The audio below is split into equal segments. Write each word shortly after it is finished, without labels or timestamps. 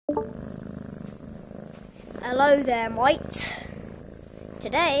Hello there, mates.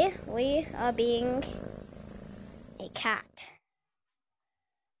 Today we are being a cat.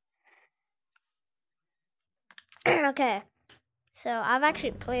 Okay, so I've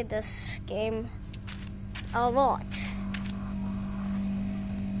actually played this game a lot.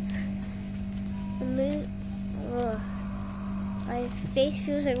 My face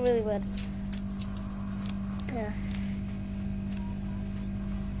feels like really weird. Yeah.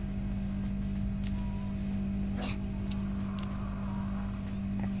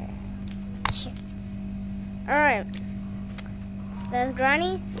 Alright, there's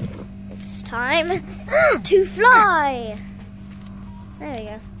Granny. It's time to fly. There we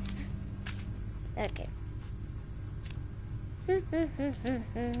go. Okay.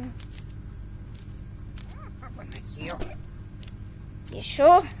 You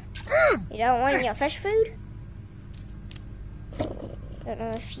sure? You don't want your fish food? I don't know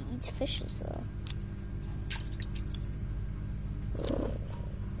if he eats fishes though.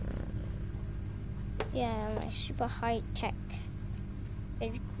 Yeah, my super high tech.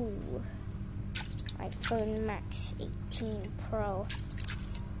 Very cool. iPhone Max 18 Pro.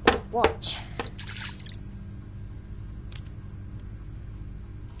 Watch.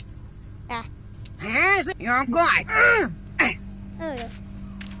 Ah. You're good. Oh yeah.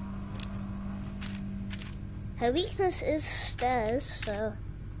 Her weakness is stairs, so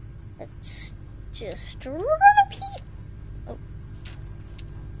let's just repeat.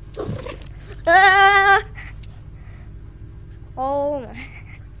 Oh. Oh my.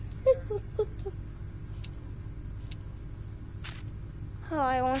 Oh,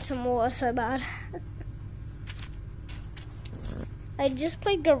 I want some more so bad. I just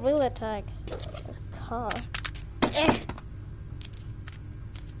played Gorilla Tag. This car.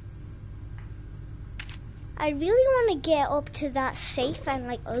 I really want to get up to that safe and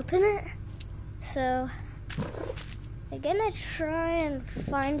like open it. So I'm gonna try and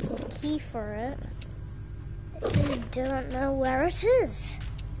find the key for it. I don't know where it is.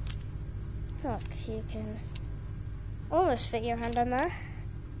 Look, you can almost fit your hand on there.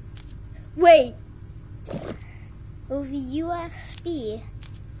 Wait! Will the USB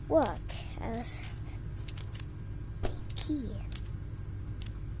work as a key?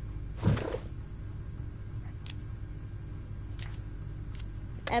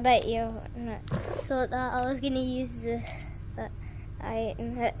 I bet you thought that I was going to use the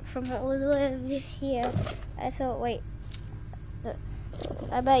item from all the way over here. I thought, wait.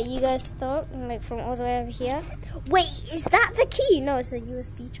 I bet you guys thought, like, from all the way over here. Wait, is that the key? No, it's a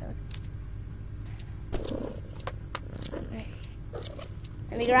USB charger.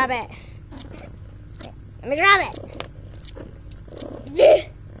 Let me grab it. Let me grab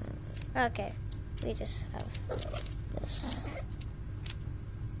it. Okay, we just have this.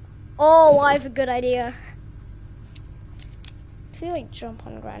 Oh, I have a good idea. I feel like jump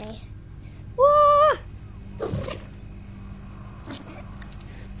on Granny. Whoa!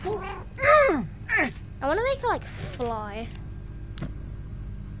 I want to make her like fly.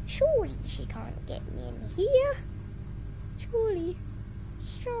 Surely she can't get me in here. Surely.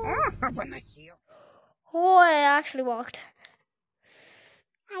 Oh, it actually walked.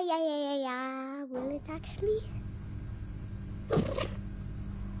 Will it actually?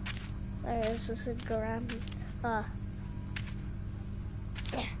 There is this a gram.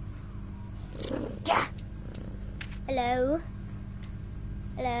 Yeah. Hello.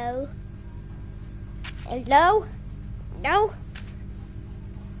 Hello. Hello. No.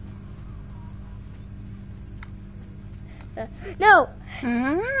 No.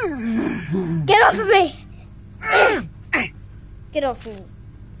 Get off of me. Get off of me.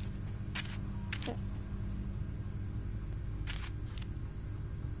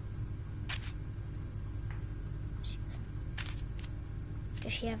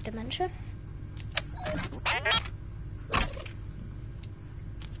 Does she have dementia?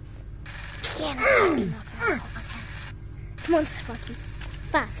 Come on, Sparky.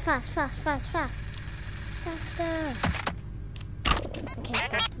 Fast, fast, fast, fast, fast. Faster. Okay,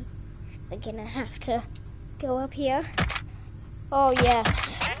 Sparky. We're gonna have to go up here. Oh,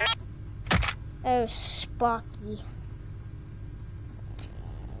 yes. Oh, Sparky.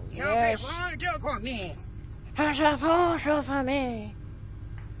 Yes. For me. For me.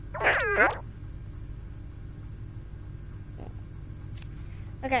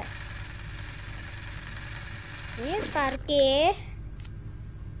 Okay. Yes, Sparky.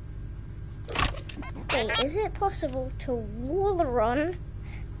 Wait, is it possible to wall run?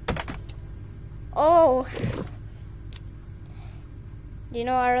 Oh. Do you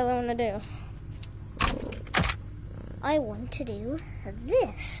know what I really want to do? I want to do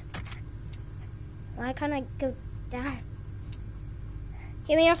this. Why can't I go down?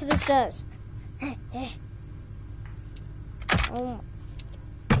 Get me off of the stairs. Oh my.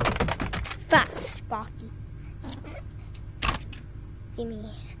 Fast, Sparky. Give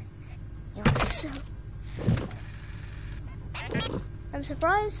me your soap. I'm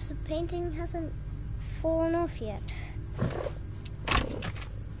surprised the painting hasn't fallen off yet.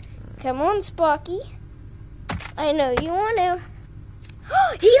 Come on, Sparky. I know you want to.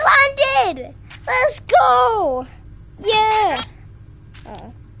 He landed! Let's go! Yeah!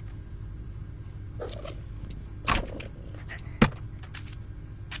 Oh.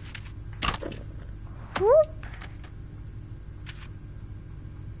 Whoop.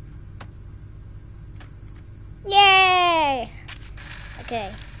 Yay!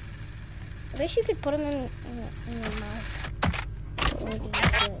 Okay. I wish you could put them in your mouth. So you can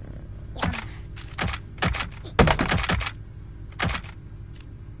just do it. Yeah.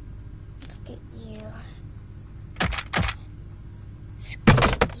 Let's get you.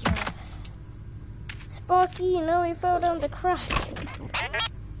 Sparky, you know he fell down the crack.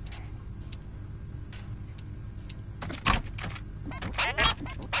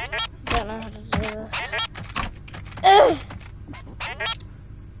 Don't know how to do this. Ugh.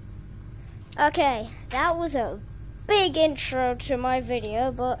 Okay, that was a big intro to my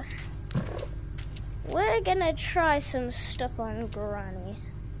video, but we're gonna try some stuff on Granny.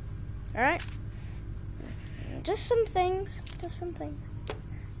 Alright? Just some things.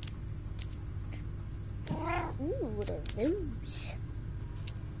 Ooh, what are those?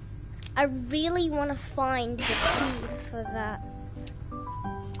 I really want to find the key for that.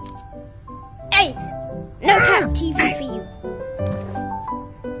 Hey! No cat TV for you.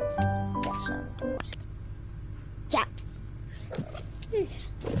 Yes, I'm doing it. Cat.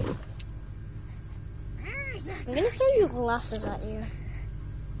 I'm gonna throw your glasses at you.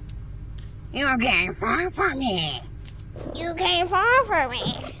 You came far from me. You came far from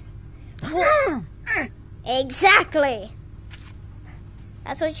me. Exactly.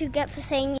 That's what you get for saying